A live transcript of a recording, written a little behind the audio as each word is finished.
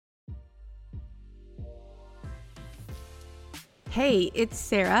Hey, it's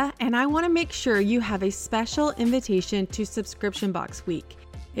Sarah, and I want to make sure you have a special invitation to Subscription Box Week.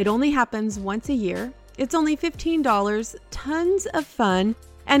 It only happens once a year. It's only $15, tons of fun,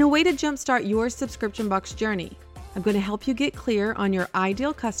 and a way to jumpstart your subscription box journey. I'm going to help you get clear on your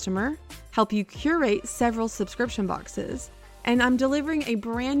ideal customer, help you curate several subscription boxes, and I'm delivering a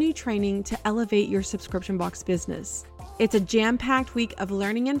brand new training to elevate your subscription box business. It's a jam-packed week of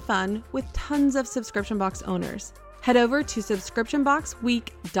learning and fun with tons of subscription box owners. Head over to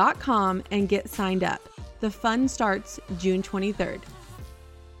subscriptionboxweek.com and get signed up. The fun starts June 23rd.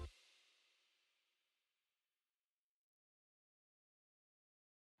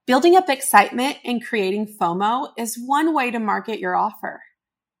 Building up excitement and creating FOMO is one way to market your offer.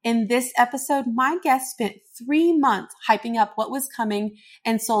 In this episode, my guest spent 3 months hyping up what was coming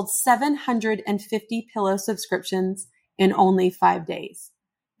and sold 750 pillow subscriptions in only 5 days.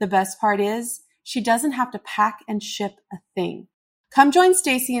 The best part is, she doesn't have to pack and ship a thing. Come join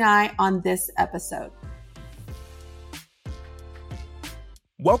Stacy and I on this episode.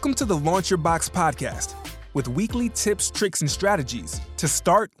 Welcome to the Launch Your Box podcast with weekly tips, tricks, and strategies to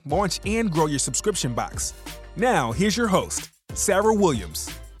start, launch, and grow your subscription box. Now, here's your host, Sarah Williams.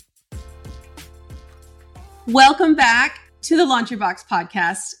 Welcome back to the Launch Your Box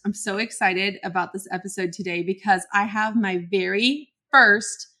podcast. I'm so excited about this episode today because I have my very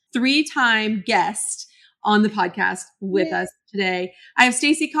first 3-time guest on the podcast with us today. I have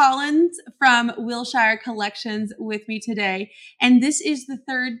Stacy Collins from Wilshire Collections with me today. And this is the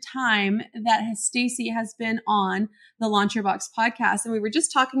 3rd time that Stacy has been on the Launch Your Box podcast. And we were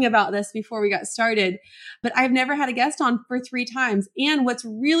just talking about this before we got started, but I've never had a guest on for 3 times. And what's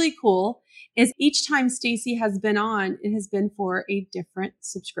really cool is each time Stacy has been on, it has been for a different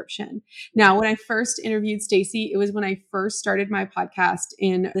subscription. Now, when I first interviewed Stacy, it was when I first started my podcast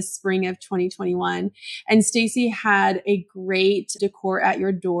in the spring of 2021. And Stacy had a great Decor at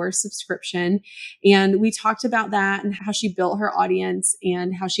Your Door subscription. And we talked about that and how she built her audience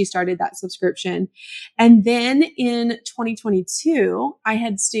and how she started that subscription. And then in 2022, I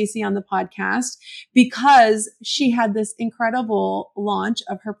had Stacy on the podcast because she had this incredible launch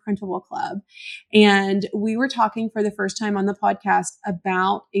of her printable club. And we were talking for the first time on the podcast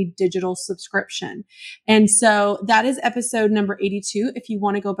about a digital subscription. And so that is episode number 82, if you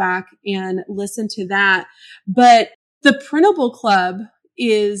want to go back and listen to that. But the printable club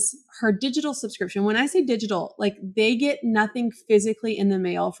is her digital subscription. When I say digital, like they get nothing physically in the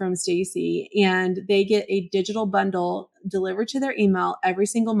mail from Stacy, and they get a digital bundle delivered to their email every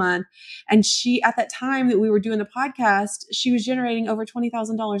single month. And she, at that time that we were doing the podcast, she was generating over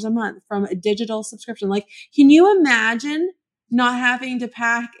 $20,000 a month from a digital subscription. Like, can you imagine not having to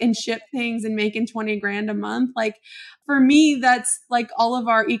pack and ship things and making 20 grand a month? Like, for me, that's like all of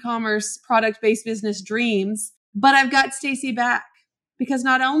our e-commerce product-based business dreams. But I've got Stacy back because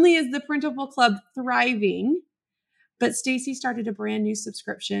not only is the printable club thriving, but Stacy started a brand new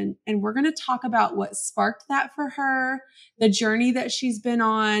subscription. And we're going to talk about what sparked that for her, the journey that she's been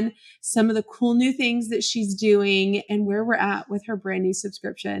on, some of the cool new things that she's doing, and where we're at with her brand new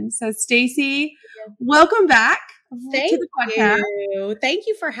subscription. So Stacy, welcome back to the podcast. You. Thank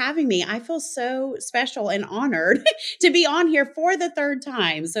you for having me. I feel so special and honored to be on here for the 3rd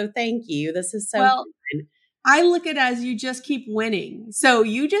time. So thank you. This is so fun. I look at it as you just keep winning. So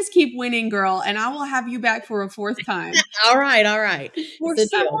you just keep winning, girl, and I will have you back for a 4th time. All right. For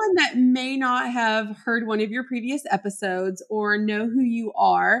someone that may not have heard one of your previous episodes or know who you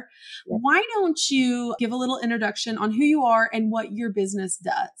are, why don't you give a little introduction on who you are and what your business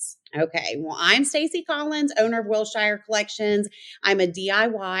does? Okay. Well, I'm Stacy Collins, owner of Wilshire Collections. I'm a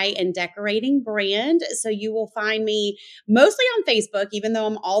DIY and decorating brand. So you will find me mostly on Facebook, even though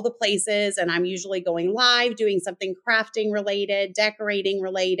I'm all the places, and I'm usually going live, doing something crafting related, decorating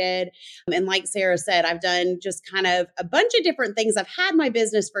related. And like Sarah said, I've done just kind of a bunch of different things. I've had my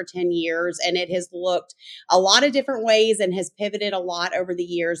business for 10 years and it has looked a lot of different ways and has pivoted a lot over the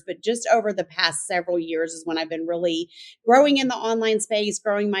years. But just over the past several years is when I've been really growing in the online space,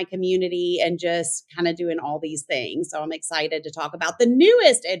 growing my community, and just kind of doing all these things. So I'm excited to talk about the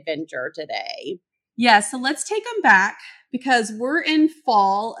newest adventure today. Yeah, so let's take them back because we're in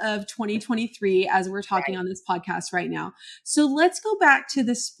fall of 2023 as we're talking on this podcast right now. So let's go back to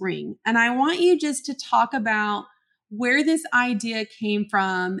the spring. And I want you just to talk about where this idea came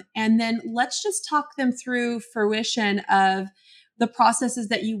from. And then let's just talk them through fruition of the processes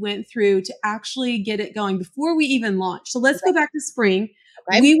that you went through to actually get it going before we even launched. So let's go back to spring.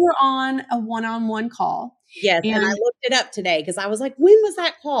 Okay. We were on a one-on-one call. Yes. And I looked it up today because I was like, when was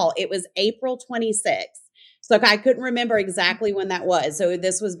that call? It was April 26th. So I couldn't remember exactly when that was. So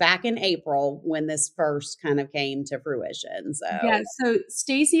this was back in April when this first kind of came to fruition. Yeah, So so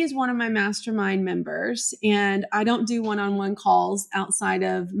Stacy is one of my mastermind members, and I don't do one-on-one calls outside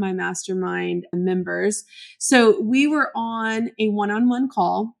of my mastermind members. So we were on a one-on-one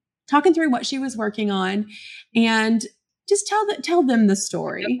call talking through what she was working on, and just tell them the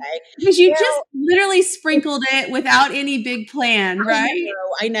story, okay. because you just Well, literally sprinkled it without any big plan, right?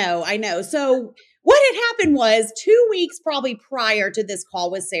 I know. So what had happened was 2 weeks probably prior to this call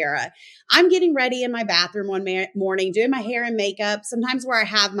with Sarah, I'm getting ready in my bathroom one morning, doing my hair and makeup, sometimes where I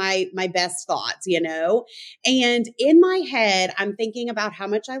have my best thoughts, and in my head, I'm thinking about how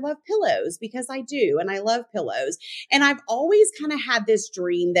much I love pillows because I do. And I love pillows. And I've always kind of had this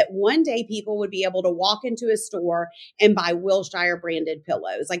dream that one day people would be able to walk into a store and buy Wilshire branded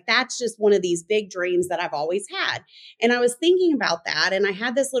pillows. Like that's just one of these big dreams that I've always had. And I was thinking about that. And I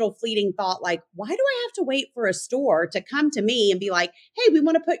had this little fleeting thought, like, why do I have to wait for a store to come to me and be like, hey, we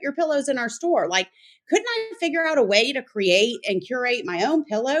want to put your pillows in our store? Like, couldn't I figure out a way to create and curate my own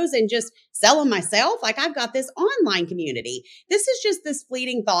pillows and just sell them myself? Like, I've got this online community. This is just this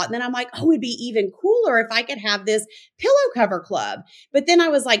fleeting thought. And then I'm like, oh, it'd be even cooler if I could have this pillow cover club. But then I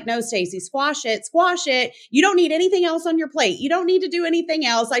was like, no, Stacey, squash it, squash it. You don't need anything else on your plate. You don't need to do anything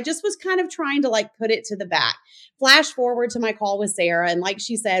else. I just was kind of trying to like put it to the back. Flash forward to my call with Sarah. And like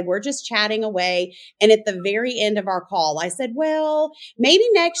she said, we're just chatting away. And at the very end of our call, I said, well, maybe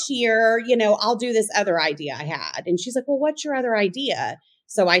next year, I'll do this other idea I had. And she's like, well, what's your other idea?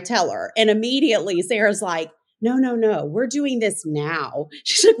 So I tell her, and immediately Sarah's like, no, we're doing this now.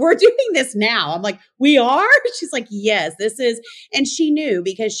 She's like, we're doing this now. I'm like, we are? She's like, yes, this is. And she knew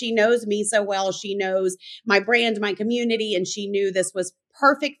because she knows me so well. She knows my brand, my community, and she knew this was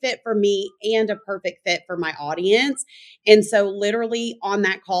perfect fit for me and a perfect fit for my audience. And so literally on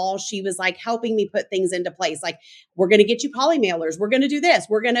that call, she was like helping me put things into place. Like, we're going to get you poly mailers. We're going to do this.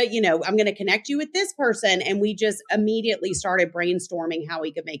 We're going to, I'm going to connect you with this person. And we just immediately started brainstorming how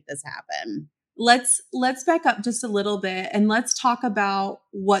we could make this happen. Let's back up just a little bit and let's talk about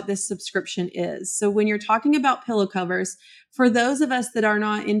what this subscription is. So when you're talking about pillow covers, for those of us that are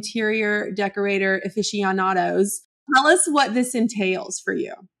not interior decorator aficionados, tell us what this entails for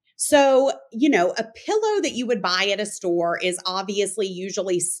you. So, a pillow that you would buy at a store is obviously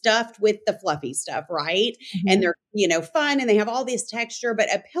usually stuffed with the fluffy stuff, right? Mm-hmm. And they're, fun and they have all this texture,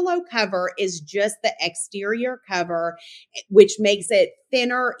 but a pillow cover is just the exterior cover, which makes it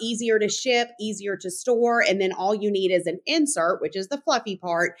thinner, easier to ship, easier to store. And then all you need is an insert, which is the fluffy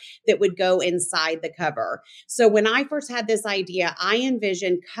part that would go inside the cover. So when I first had this idea, I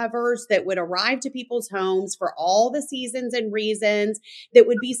envisioned covers that would arrive to people's homes for all the seasons and reasons that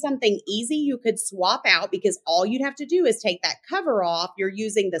would be something easy you could swap out because all you'd have to do is take that cover off. You're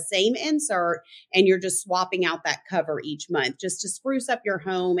using the same insert and you're just swapping out that cover each month just to spruce up your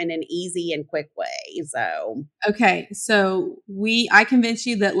home in an easy and quick way. So, okay. So I convinced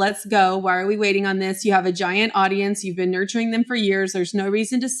you that let's go. Why are we waiting on this? You have a giant audience. You've been nurturing them for years. There's no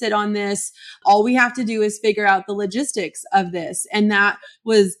reason to sit on this. All we have to do is figure out the logistics of this. And that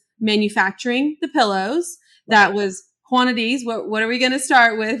was manufacturing the pillows. That was quantities. What are we going to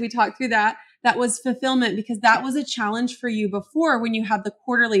start with? We talked through that. That was fulfillment because that was a challenge for you before when you had the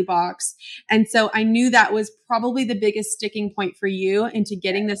quarterly box. And so I knew that was probably the biggest sticking point for you into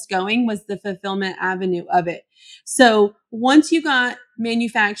getting this going was the fulfillment avenue of it. So once you got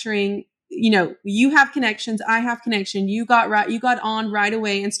manufacturing, you have connections, I have connection. You got on right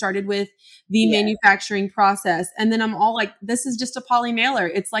away and started with the manufacturing process. And then I'm all like, this is just a poly mailer.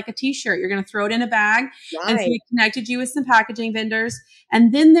 It's like a t-shirt. You're going to throw it in a bag. Right. And so we connected you with some packaging vendors.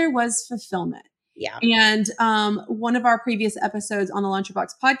 And then there was fulfillment. Yeah. And one of our previous episodes on the Launch Your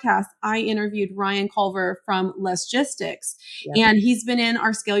Box podcast, I interviewed Ryan Culver from Logistics. Yeah. And he's been in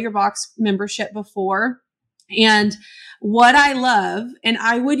our Scale Your Box membership before. And what I love, and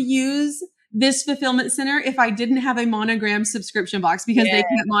I would use this fulfillment center if I didn't have a Monogram subscription box because they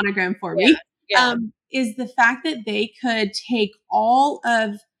can't monogram for me, is the fact that they could take all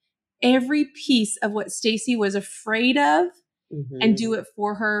of every piece of what Stacy was afraid of and do it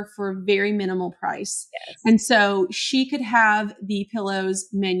for her for a very minimal price. Yes. And so she could have the pillows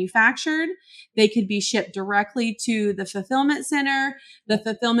manufactured. They could be shipped directly to the fulfillment center. The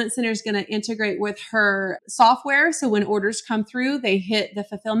fulfillment center is going to integrate with her software. So when orders come through, they hit the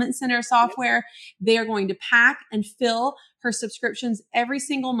fulfillment center software. They are going to pack and fill her subscriptions every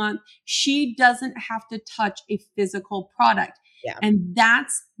single month. She doesn't have to touch a physical product. Yeah. And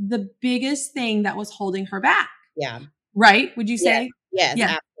that's the biggest thing that was holding her back. Yeah. Right? Would you say? Yes,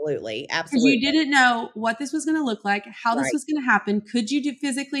 Absolutely. Because Absolutely. you didn't know what this was going to look like, how this Right. was going to happen. Could you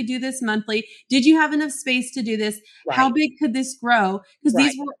physically do this monthly? Did you have enough space to do this? How Right. big could this grow? Because Right.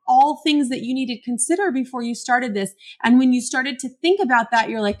 these were all things that you needed to consider before you started this. And when you started to think about that,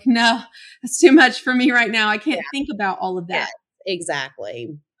 you're like, no, that's too much for me right now. I Yeah. can't think about all of Yes. that.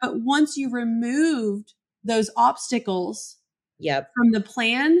 Exactly. But once you removed those obstacles Yep. from the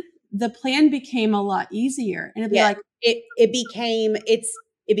plan became a lot easier. And it'd be Yeah. like, It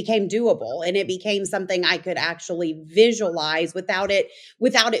became doable, and it became something I could actually visualize without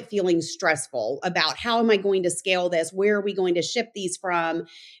it feeling stressful about how am I going to scale this? Where are we going to ship these from?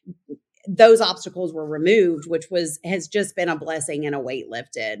 Those obstacles were removed, which has just been a blessing and a weight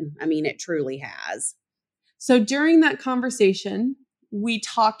lifted. I mean, it truly has. so during that conversation, we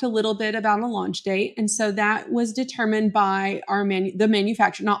talked a little bit about a launch date. And so that was determined by the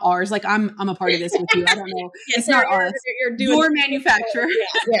manufacturer, not ours. Like I'm a part of this with you. I don't know. Yes, It's not us. you're doing Your manufacturer.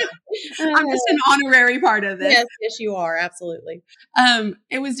 yeah, yeah. I'm just an honorary part of this. Yes, yes, you are. Absolutely.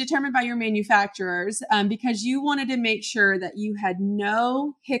 It was determined by your manufacturers because you wanted to make sure that you had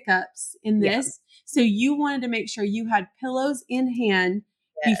no hiccups in Yeah. this. So you wanted to make sure you had pillows in hand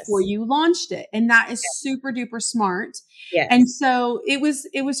Yes. before you launched it. And that is super duper smart. Yes. And so it was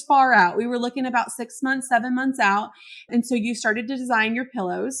far out. We were looking about 6 months, 7 months out. And so you started to design your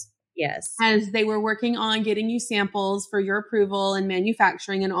pillows Yes. as they were working on getting you samples for your approval and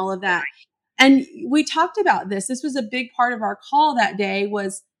manufacturing and all of that. And we talked about this. This was a big part of our call that day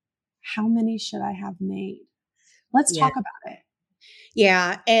was how many should I have made? Let's Yeah. talk about it.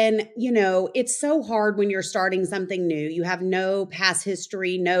 Yeah. And, it's so hard when you're starting something new. You have no past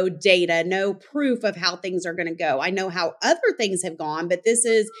history, no data, no proof of how things are going to go. I know how other things have gone, but this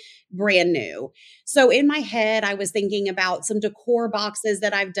is brand new. So in my head, I was thinking about some decor boxes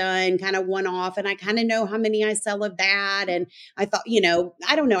that I've done kind of one off, and I kind of know how many I sell of that. And I thought,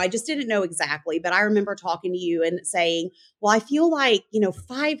 I don't know. I just didn't know exactly, but I remember talking to you and saying, well, I feel like,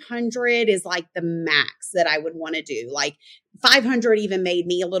 500 is like the max that I would want to do. Like 500 even made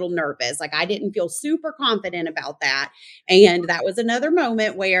me a little nervous. Like I didn't feel super confident about that. And that was another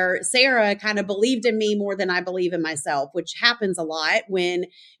moment where Sarah kind of believed in me more than I believe in myself, which happens a lot when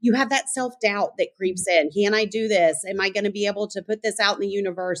you have that self-doubt that creeps in. Can I do this? Am I going to be able to put this out in the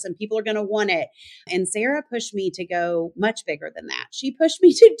universe and people are going to want it? And Sarah pushed me to go much bigger than that. She pushed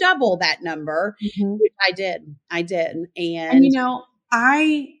me to double that number, which I did. I did. And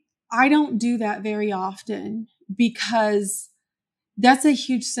I don't do that very often because that's a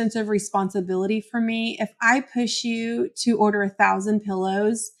huge sense of responsibility for me. If I push you to order 1,000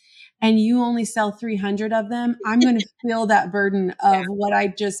 pillows and you only sell 300 of them, I'm going to feel that burden of what I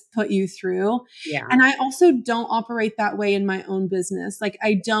just put you through. Yeah. And I also don't operate that way in my own business. Like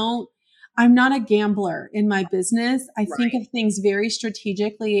I'm not a gambler in my business. I think of things very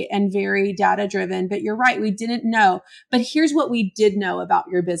strategically and very data driven, but you're right. We didn't know, but here's what we did know about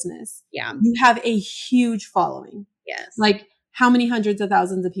your business. Yeah. You have a huge following. Yes. Like how many hundreds of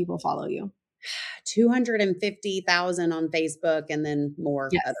thousands of people follow you? 250,000 on Facebook and then more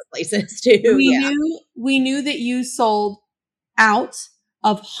other places too. We knew that you sold out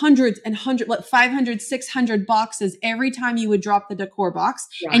of hundreds and hundreds, like 500, 600 boxes every time you would drop the decor box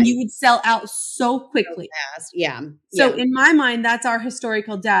and you would sell out so quickly. So fast. Yeah. So in my mind, that's our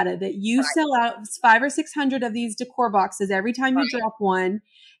historical data that you sell out 500 or 600 of these decor boxes every time you drop one.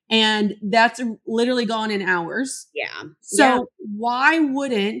 And that's literally gone in hours. Yeah. So why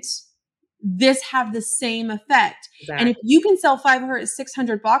wouldn't this have the same effect? Exactly. And if you can sell 500,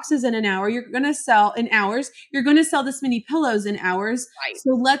 600 boxes in an hour, you're going to sell this many pillows in hours. Right.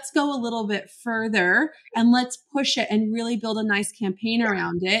 So let's go a little bit further and let's push it and really build a nice campaign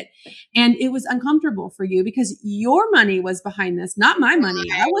around it. And it was uncomfortable for you because your money was behind this, not my money.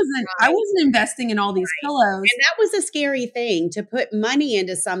 I wasn't investing in all these pillows. And that was a scary thing, to put money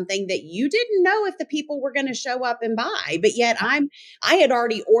into something that you didn't know if the people were going to show up and buy. But yet I had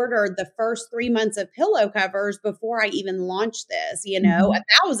already ordered the first 3 months of pillow covers before I even launched this,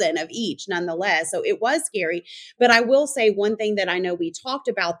 1,000 of each nonetheless. So it was scary. But I will say one thing that I know we talked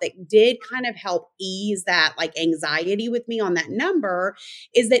about that did kind of help ease that like anxiety with me on that number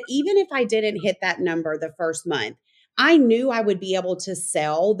is that even if I didn't hit that number the first month, I knew I would be able to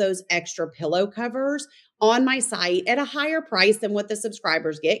sell those extra pillow covers on my site at a higher price than what the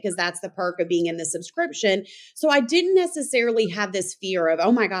subscribers get, because that's the perk of being in the subscription. So I didn't necessarily have this fear of,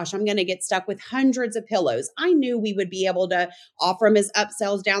 oh my gosh, I'm going to get stuck with hundreds of pillows. I knew we would be able to offer them as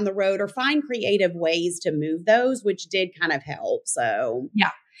upsells down the road or find creative ways to move those, which did kind of help. So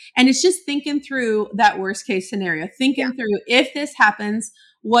yeah. And it's just thinking through that worst case scenario, thinking through if this happens,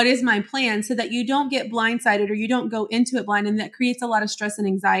 what is my plan, so that you don't get blindsided or you don't go into it blind, and that creates a lot of stress and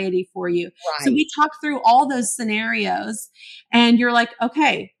anxiety for you. So Right. we talked through all those scenarios, and you're like,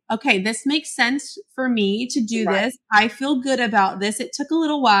 okay, this makes sense for me to do Right. this. I feel good about this. It took a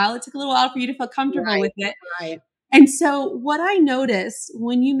little while. It took a little while for you to feel comfortable Right. with it. Right. And so what I noticed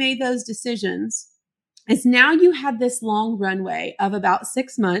when you made those decisions is now you had this long runway of about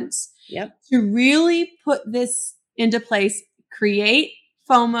 6 months Yep. to really put this into place, create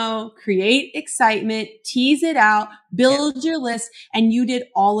FOMO, create excitement, tease it out, build your list, and you did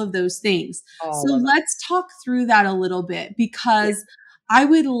all of those things. So All of it. let's talk through that a little bit, because I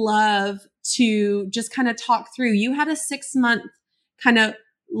would love to just kind of talk through. You had a 6-month kind of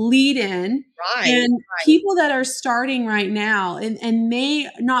lead in. Right. And Right. people that are starting right now and may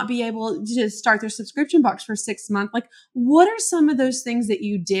not be able to start their subscription box for 6 months, like, what are some of those things that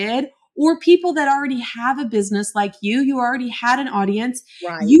you did? Or people that already have a business like you already had an audience,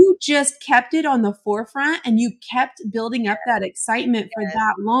 Right. you just kept it on the forefront and you kept building up that excitement for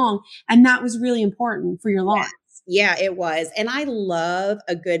that long. And that was really important for your launch. Yeah, it was. And I love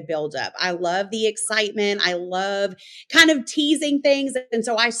a good buildup. I love the excitement. I love kind of teasing things. And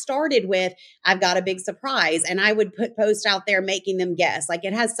so I started with, I've got a big surprise. And I would put posts out there making them guess. Like,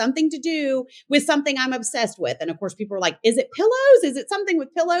 it has something to do with something I'm obsessed with. And of course, people are like, is it pillows? Is it something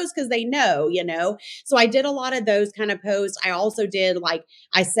with pillows? Because they know, you know. So I did a lot of those kind of posts. I also did, like,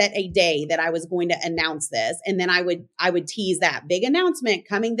 I set a day that I was going to announce this. And then I would tease that big announcement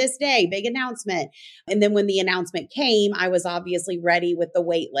coming this day, big announcement. And then when the announcement came, I was obviously ready with the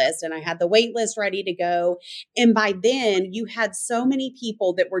wait list, and I had the wait list ready to go. And by then you had so many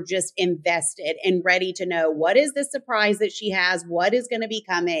people that were just invested and ready to know, what is the surprise that she has? What is going to be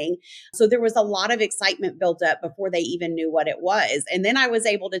coming? So there was a lot of excitement built up before they even knew what it was. And then I was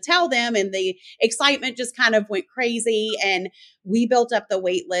able to tell them, and the excitement just kind of went crazy. And we built up the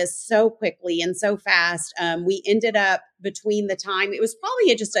wait list so quickly and so fast. We ended up, between the time, it was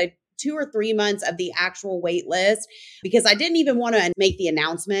probably just a 2 or 3 months of the actual wait list, because I didn't even want to make the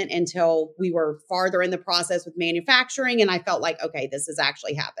announcement until we were farther in the process with manufacturing. And I felt like, okay, this is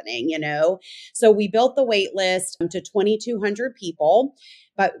actually happening, you know? So we built the wait list to 2,200 people,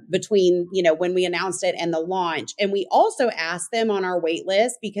 but between, you know, when we announced it and the launch. And we also asked them on our wait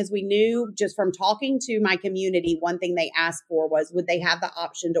list, because we knew just from talking to my community, one thing they asked for was, would they have the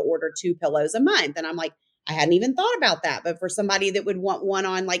option to order 2 pillows a month? And I'm like, I hadn't even thought about that, but for somebody that would want one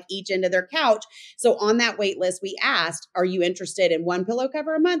on like each end of their couch. So on that wait list, we asked, are you interested in 1 pillow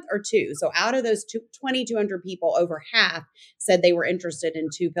cover a month or 2? So out of those 2,200 people, over half said they were interested in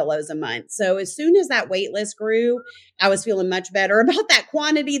 2 pillows a month. So as soon as that wait list grew, I was feeling much better about that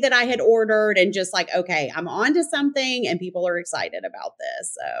quantity that I had ordered, and just like, okay, I'm on to something and people are excited about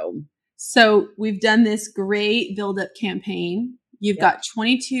this. So we've done this great build-up campaign. You've got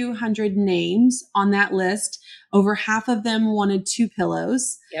 2,200 names on that list. Over half of them wanted 2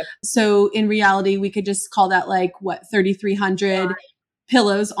 pillows. Yep. So in reality, we could just call that like, what, 3,300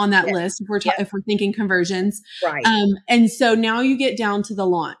 pillows on that list if we're thinking conversions. Right. And so now you get down to the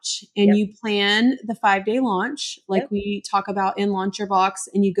launch, and you plan the 5-day launch, like we talk about in Launch Your Box,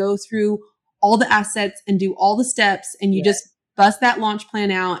 and you go through all the assets and do all the steps, and you just bust that launch plan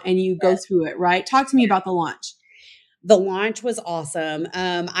out and you go through it, right? Talk to me about the launch. The launch was awesome.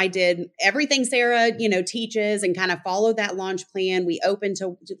 I did everything Sarah, you know, teaches, and kind of followed that launch plan. We opened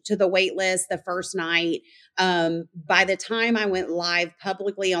to the wait list the first night. By the time I went live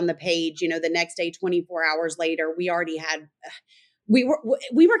publicly on the page, you know, the next day, 24 hours later, we already had, we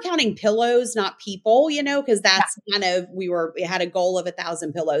were counting pillows, not people, you know, because that's kind of, we had a goal of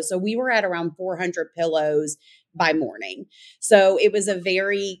 1,000 pillows. So we were at around 400 pillows by morning. So it was a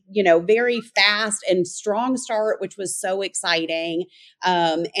very, you know, very fast and strong start, which was so exciting.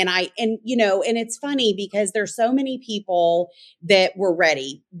 And it's funny because there's so many people that were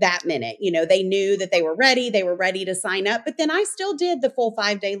ready that minute. You know, they knew that they were ready to sign up, but then I still did the full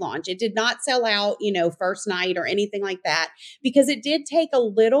 5-day launch. It did not sell out, you know, first night or anything like that, because it did take a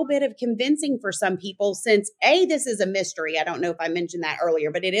little bit of convincing for some people, since this is a mystery. I don't know if I mentioned that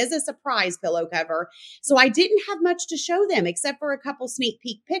earlier, but it is a surprise pillow cover. So I didn't have much to show them except for a couple sneak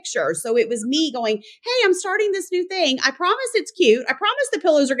peek pictures. So it was me going, hey, I'm starting this new thing. I promise it's cute. I promise the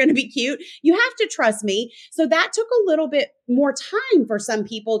pillows are going to be cute. You have to trust me. So that took a little bit more time for some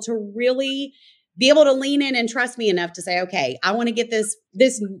people to really be able to lean in and trust me enough to say, okay, I want to get this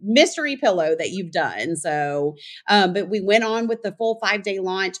mystery pillow that you've done. So, but we went on with the full 5-day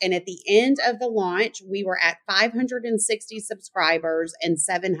launch. And at the end of the launch, we were at 560 subscribers and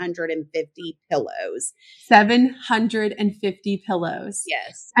 750 pillows. 750 pillows.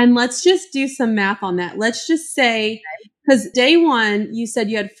 Yes. And let's just do some math on that. Let's just say, because day one, you said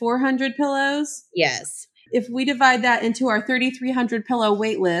you had 400 pillows. Yes. If we divide that into our 3,300 pillow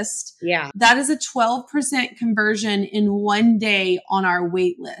wait list, that is a 12% conversion in one day on our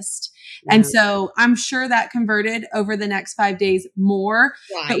wait list. Yeah. And so I'm sure that converted over the next 5 days more.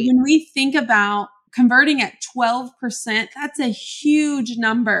 Right. But when we think about converting at 12%, that's a huge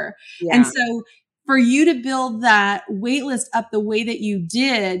number. Yeah. And so for you to build that wait list up the way that you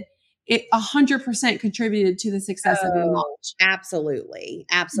did, it 100% contributed to the success of your launch. Absolutely.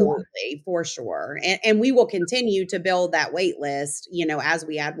 Absolutely. Yeah. For sure. And we will continue to build that wait list, as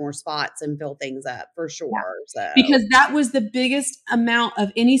we add more spots and fill things up for sure. Yeah. So because that was the biggest amount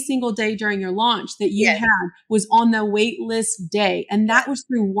of any single day during your launch that you had was on the wait list day. And that was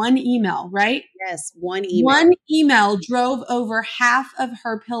through one email, right? Yes. One email. One email drove over half of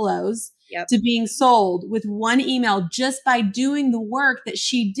her pillows to being sold with one email just by doing the work that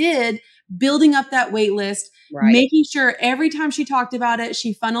she did, building up that wait list, making sure every time she talked about it,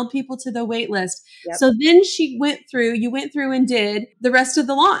 she funneled people to the wait list. Yep. So then you went through and did the rest of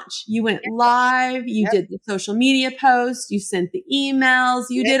the launch. You went live, you did the social media posts, you sent the emails,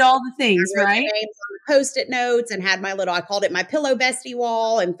 you did all the things, right? Post-it notes and had I called it my pillow bestie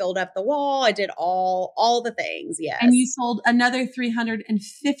wall and filled up the wall. I did all the things. Yes. And you sold another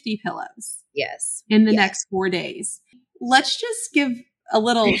 350 pillows. Yes. In the next 4 days. Let's just give a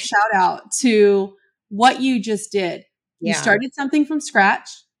little shout out to what you just did. You started something from scratch.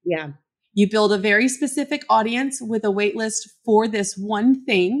 Yeah. You build a very specific audience with a wait list for this one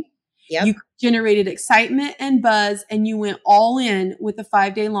thing. Yep. You generated excitement and buzz, and you went all in with a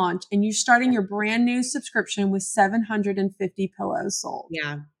 5-day launch, and you're starting your brand new subscription with 750 pillows sold.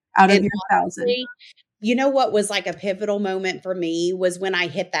 Yeah. Out of your 1,000. You know what was like a pivotal moment for me was when I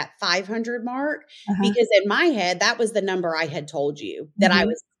hit that 500 mark, because in my head, that was the number I had told you that I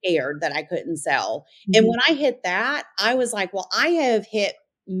was scared that I couldn't sell. And when I hit that, I was like, well, I have hit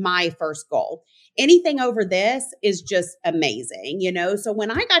my first goal. Anything over this is just amazing, So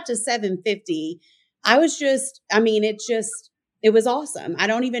when I got to 750, I was it was awesome. I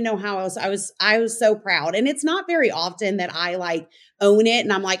don't even know how else. I was so proud. And it's not very often that I own it.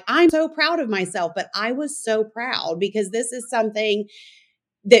 And I'm like, I'm so proud of myself, but I was so proud because this is something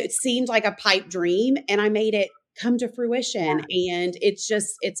that seemed like a pipe dream and I made it come to fruition. And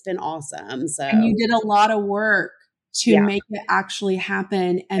it's been awesome. So, and you did a lot of work to make it actually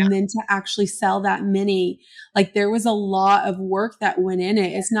happen and then to actually sell that many. Like there was a lot of work that went in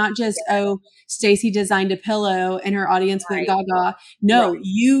it. It's not just, Stacy designed a pillow and her audience went gaga. No,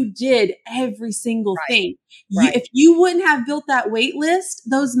 you did every single thing. If you wouldn't have built that wait list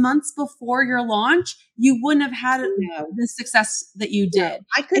those months before your launch, you wouldn't have had the success that you did. No,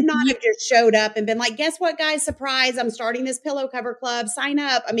 I could not have just showed up and been like, guess what, guys? Surprise. I'm starting this pillow cover club. Sign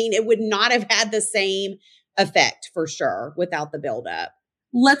up. I mean, it would not have had the same effect for sure without the buildup.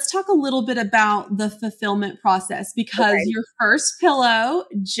 Let's talk a little bit about the fulfillment process because your first pillow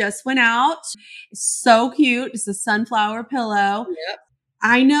just went out. So cute. It's a sunflower pillow. Yep.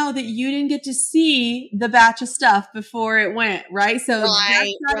 I know that you didn't get to see the batch of stuff before it went, right? So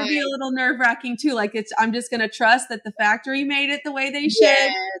that's got to be a little nerve-wracking too. Like I'm just going to trust that the factory made it the way they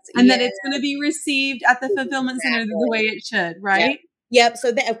should and that it's going to be received at the fulfillment center the way it should, right? Yep. So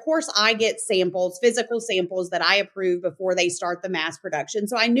of course I get samples, physical samples that I approve before they start the mass production.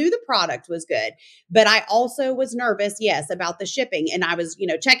 So I knew the product was good, but I also was nervous, about the shipping. And I was,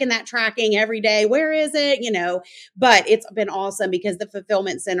 checking that tracking every day. Where is it? But it's been awesome because the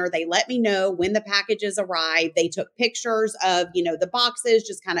fulfillment center, they let me know when the packages arrive. They took pictures of, the boxes,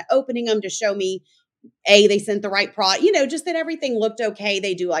 just kind of opening them to show me they sent the right product, just that everything looked okay.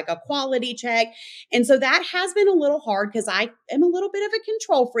 They do like a quality check. And so that has been a little hard because I am a little bit of a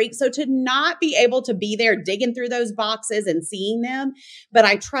control freak. So to not be able to be there digging through those boxes and seeing them, but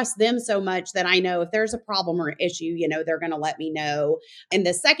I trust them so much that I know if there's a problem or issue, they're going to let me know. And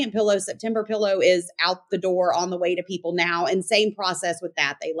the second pillow, September pillow, is out the door on the way to people now. And same process with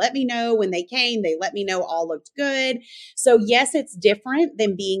that. They let me know when they came. They let me know all looked good. So yes, it's different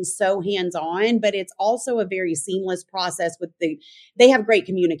than being so hands-on, but it's also a very seamless process they have great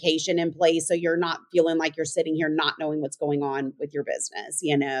communication in place. So you're not feeling like you're sitting here not knowing what's going on with your business,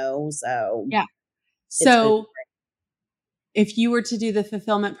 so. Yeah. So if you were to do the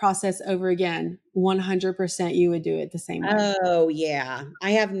fulfillment process over again, 100% you would do it the same way. Oh yeah.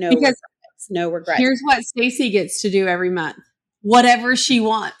 I have no because No regrets. Here's what Stacy gets to do every month. Whatever she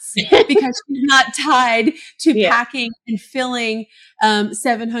wants, because she's not tied to packing and filling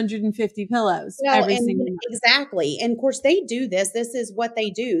 750 pillows every single month. Exactly. And of course they do this. This is what they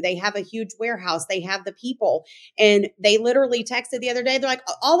do. They have a huge warehouse. They have the people, and they literally texted the other day. They're like,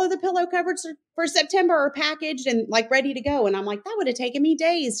 all of the pillow covers for September are packaged and like ready to go. And I'm like, that would have taken me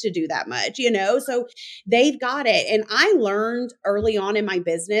days to do that much, so they've got it. And I learned early on in my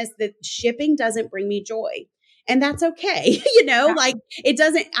business that shipping doesn't bring me joy. And that's okay. Like it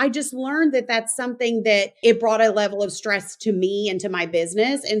doesn't, I just learned that that's something that it brought a level of stress to me and to my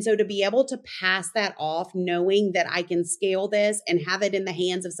business. And so to be able to pass that off, knowing that I can scale this and have it in the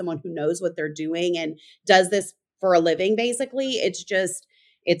hands of someone who knows what they're doing and does this for a living, basically,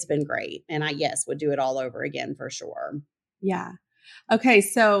 it's been great. And I, would do it all over again for sure. Yeah. Okay.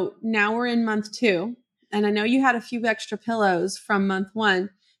 So now we're in month 2, and I know you had a few extra pillows from month 1.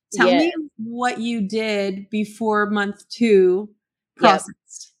 Tell me what you did before month 2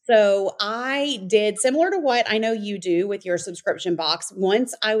 processed. So I did similar to what I know you do with your subscription box.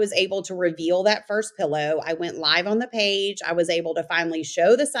 Once I was able to reveal that first pillow, I went live on the page. I was able to finally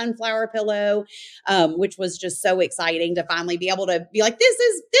show the sunflower pillow, which was just so exciting to finally be able to be like, this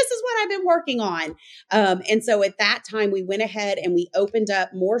is what I've been working on. And so at that time, we went ahead and we opened up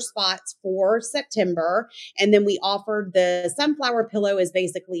more spots for September. And then we offered the sunflower pillow as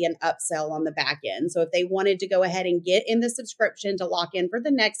basically an upsell on the back end. So if they wanted to go ahead and get in the subscription to lock in for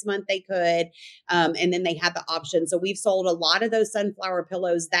the next month, they could. And then they had the option. So we've sold a lot of those sunflower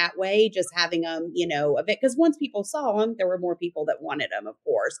pillows that way, just having them, a bit, because once people saw them, there were more people that wanted them, of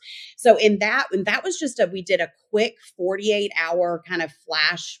course. So and that was just we did a quick 48-hour kind of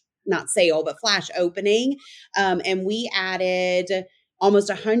flash, not sale, but flash opening. And we added almost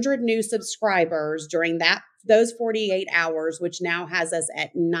 100 new subscribers during those 48 hours, which now has us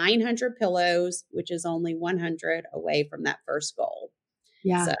at 900 pillows, which is only 100 away from that first goal.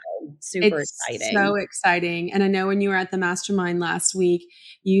 Yeah. So super exciting. So exciting. And I know when you were at the mastermind last week,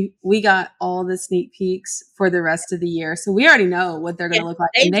 we got all the sneak peeks for the rest of the year. So we already know what they're going to look like.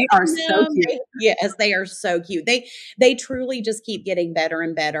 And they are so cute. Yes, they are so cute. They truly just keep getting better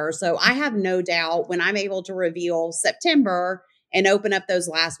and better. So I have no doubt when I'm able to reveal September and open up those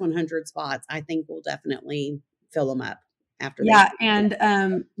last 100 spots, I think we'll definitely fill them up after that. Yeah.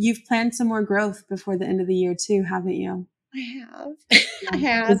 And you've planned some more growth before the end of the year too, haven't you? I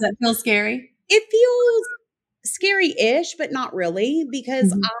have. Does that feel scary? It feels scary-ish, but not really,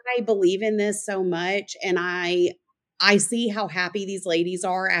 because I believe in this so much. And I see how happy these ladies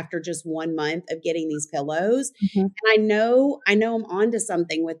are after just 1 month of getting these pillows. And I know I'm onto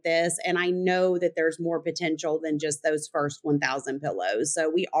something with this. And I know that there's more potential than just those first 1,000 pillows. So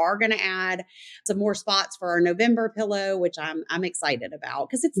we are going to add some more spots for our November pillow, which I'm excited about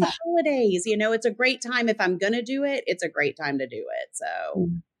because it's the holidays. It's a great time. If I'm going to do it, it's a great time to do it. So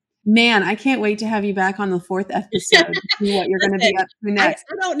man, I can't wait to have you back on the 4th episode to see what you're going to be up to next.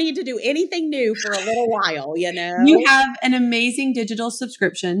 I don't need to do anything new for a little while, You have an amazing digital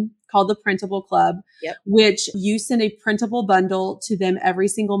subscription called the Printable Club, which you send a printable bundle to them every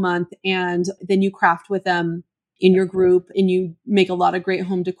single month. And then you craft with them in your group and you make a lot of great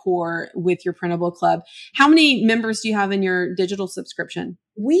home decor with your Printable Club. How many members do you have in your digital subscription?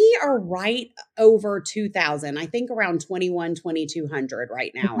 We are right over 2,000. I think around 2,200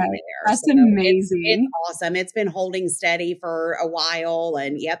 right now. Okay. In there. That's amazing. It's awesome. It's been holding steady for a while.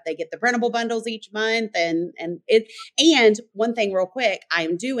 And they get the printable bundles each month. And one thing real quick,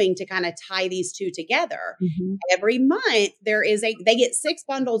 I'm doing to kind of tie these two together. Every month they get 6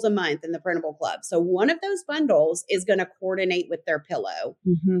 bundles a month in the Printable Club. So one of those bundles is going to coordinate with their pillow.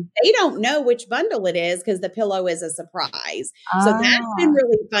 They don't know which bundle it is because the pillow is a surprise. So that's been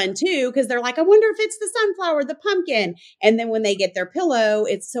really fun too, because they're like, I wonder if it's the sunflower, the pumpkin. And then when they get their pillow,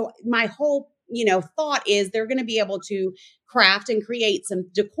 my whole, thought is they're going to be able to craft and create some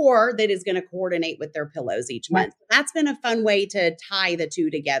decor that is going to coordinate with their pillows each month. That's been a fun way to tie the two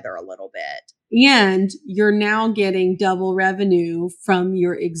together a little bit. And you're now getting double revenue from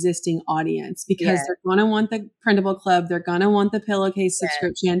your existing audience because they're going to want the Printable Club. They're going to want the pillowcase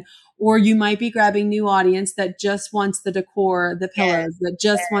subscription, or you might be grabbing new audience that just wants the decor, the pillows, that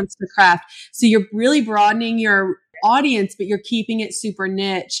just wants to craft. So you're really broadening your audience, but you're keeping it super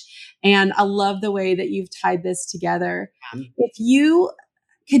niche. And I love the way that you've tied this together. If you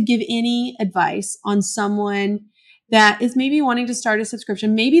could give any advice on someone that is maybe wanting to start a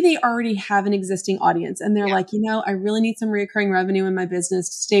subscription, maybe they already have an existing audience and they're like, I really need some recurring revenue in my business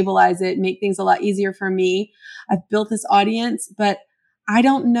to stabilize it, make things a lot easier for me. I've built this audience, but I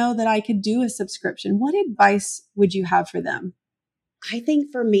don't know that I could do a subscription. What advice would you have for them? I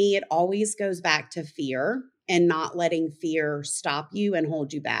think for me, it always goes back to fear and not letting fear stop you and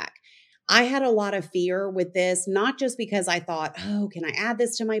hold you back. I had a lot of fear with this, not just because I thought, oh, can I add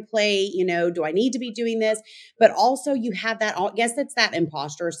this to my plate? Do I need to be doing this? But also, you have that, I guess it's that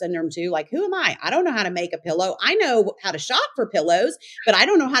imposter syndrome too. Like, who am I? I don't know how to make a pillow. I know how to shop for pillows, but I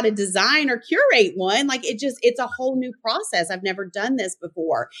don't know how to design or curate one. Like, it's a whole new process. I've never done this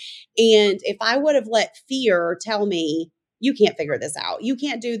before. And if I would have let fear tell me, you can't figure this out. You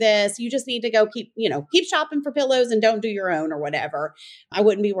can't do this. You just need to go keep shopping for pillows and don't do your own or whatever. I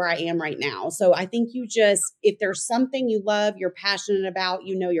wouldn't be where I am right now. So I think if there's something you love, you're passionate about,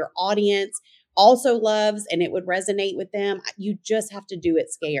 your audience also loves, and it would resonate with them, you just have to do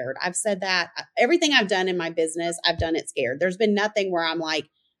it scared. I've said that everything I've done in my business, I've done it scared. There's been nothing where I'm like,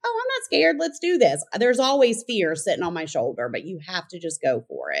 oh, I'm not scared. Let's do this. There's always fear sitting on my shoulder, but you have to just go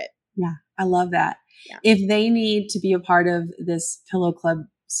for it. Yeah, I love that. Yeah. If they need to be a part of this Pillow Club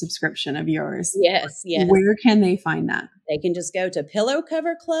subscription of yours, yes, where can they find that? They can just go to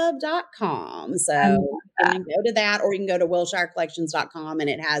pillowcoverclub.com. So you can go to that, or you can go to wilshirecollections.com,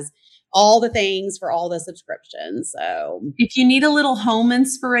 and it has all the things for all the subscriptions. So if you need a little home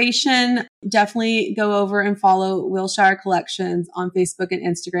inspiration, definitely go over and follow Wilshire Collections on Facebook and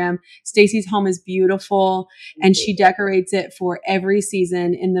Instagram. Stacey's home is beautiful, and she decorates it for every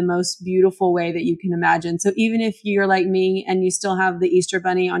season in the most beautiful way that you can imagine. So even if you're like me and you still have the Easter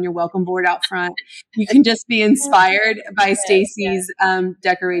bunny on your welcome board out front, you can just be inspired by Stacey's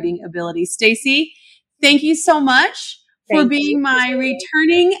decorating ability. Stacey, thank you so much for being my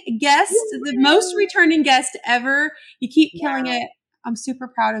returning guest, the most returning guest ever. You keep killing it. I'm super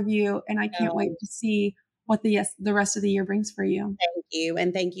proud of you, and I can't wait to see what the rest of the year brings for you. Thank you.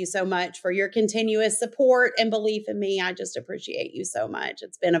 And thank you so much for your continuous support and belief in me. I just appreciate you so much.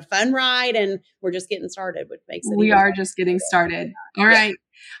 It's been a fun ride, and we're just getting started, which makes it We are just getting started. All right.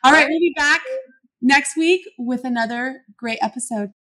 All right. We'll be back next week with another great episode.